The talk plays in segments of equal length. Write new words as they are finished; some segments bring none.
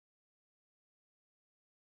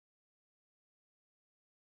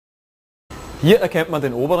Hier erkennt man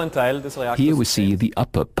den oberen Teil des Reaktors. Here we see the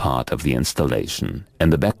upper part of the installation.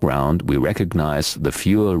 In the background we recognize the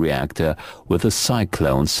fuel reactor with a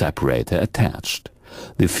cyclone separator attached.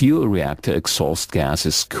 The fuel reactor exhaust gas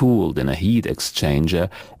is cooled in a heat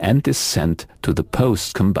exchanger and is sent to the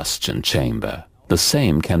post-combustion chamber. The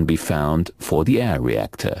same can be found for the air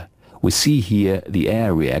reactor. We see here the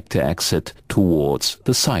air reactor exit towards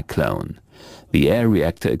the cyclone. The air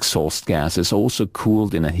reactor exhaust gas is also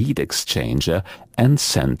cooled in a heat exchanger and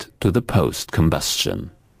sent to the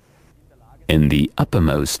post-combustion. In the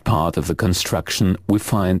uppermost part of the construction we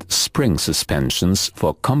find spring suspensions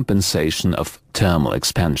for compensation of thermal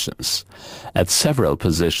expansions. At several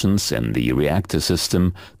positions in the reactor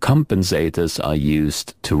system, compensators are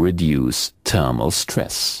used to reduce thermal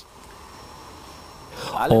stress.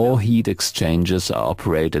 All heat exchangers are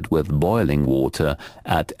operated with boiling water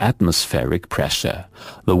at atmospheric pressure.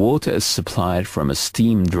 The water is supplied from a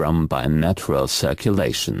steam drum by natural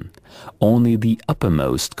circulation. Only the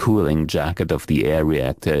uppermost cooling jacket of the air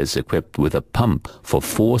reactor is equipped with a pump for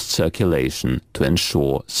forced circulation to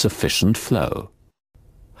ensure sufficient flow.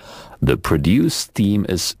 The produced steam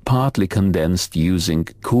is partly condensed using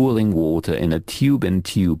cooling water in a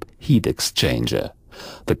tube-in-tube heat exchanger.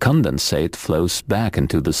 The condensate flows back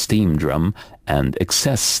into the steam drum and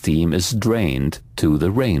excess steam is drained to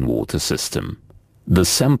the rainwater system. The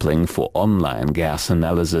sampling for online gas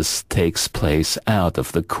analysis takes place out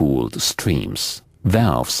of the cooled streams.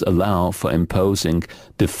 Valves allow for imposing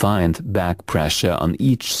defined back pressure on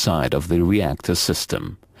each side of the reactor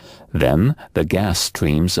system. Then the gas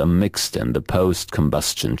streams are mixed in the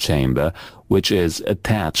post-combustion chamber, which is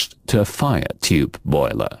attached to a fire tube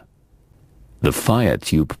boiler. The fire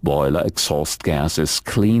tube boiler exhaust gas is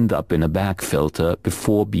cleaned up in a bag filter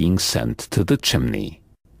before being sent to the chimney.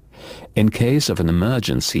 In case of an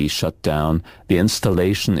emergency shutdown, the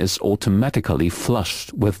installation is automatically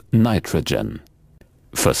flushed with nitrogen.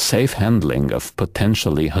 For safe handling of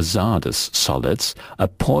potentially hazardous solids, a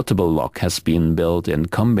portable lock has been built in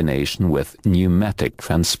combination with pneumatic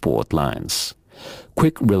transport lines.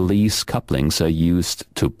 Quick-release couplings are used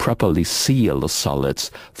to properly seal the solids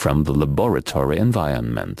from the laboratory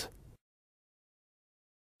environment.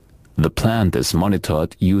 The plant is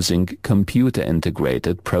monitored using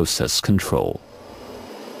computer-integrated process control.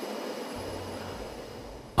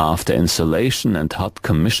 After installation and hot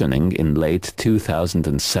commissioning in late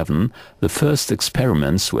 2007, the first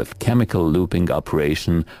experiments with chemical looping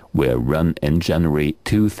operation were run in January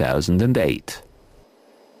 2008.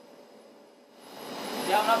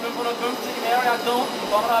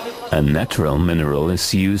 A natural mineral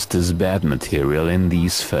is used as bed material in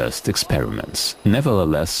these first experiments.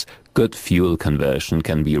 Nevertheless, good fuel conversion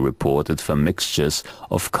can be reported for mixtures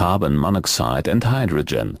of carbon monoxide and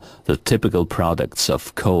hydrogen, the typical products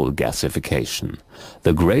of coal gasification.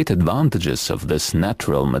 The great advantages of this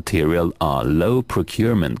natural material are low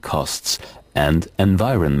procurement costs and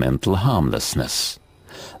environmental harmlessness.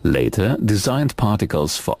 Later, designed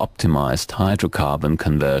particles for optimized hydrocarbon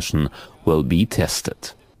conversion will be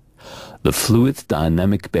tested. The fluid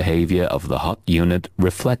dynamic behavior of the hot unit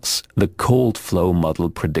reflects the cold flow model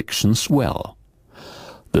predictions well.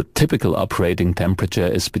 The typical operating temperature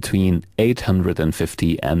is between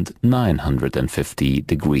 850 and 950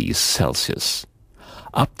 degrees Celsius.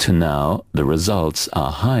 Up to now, the results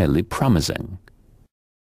are highly promising.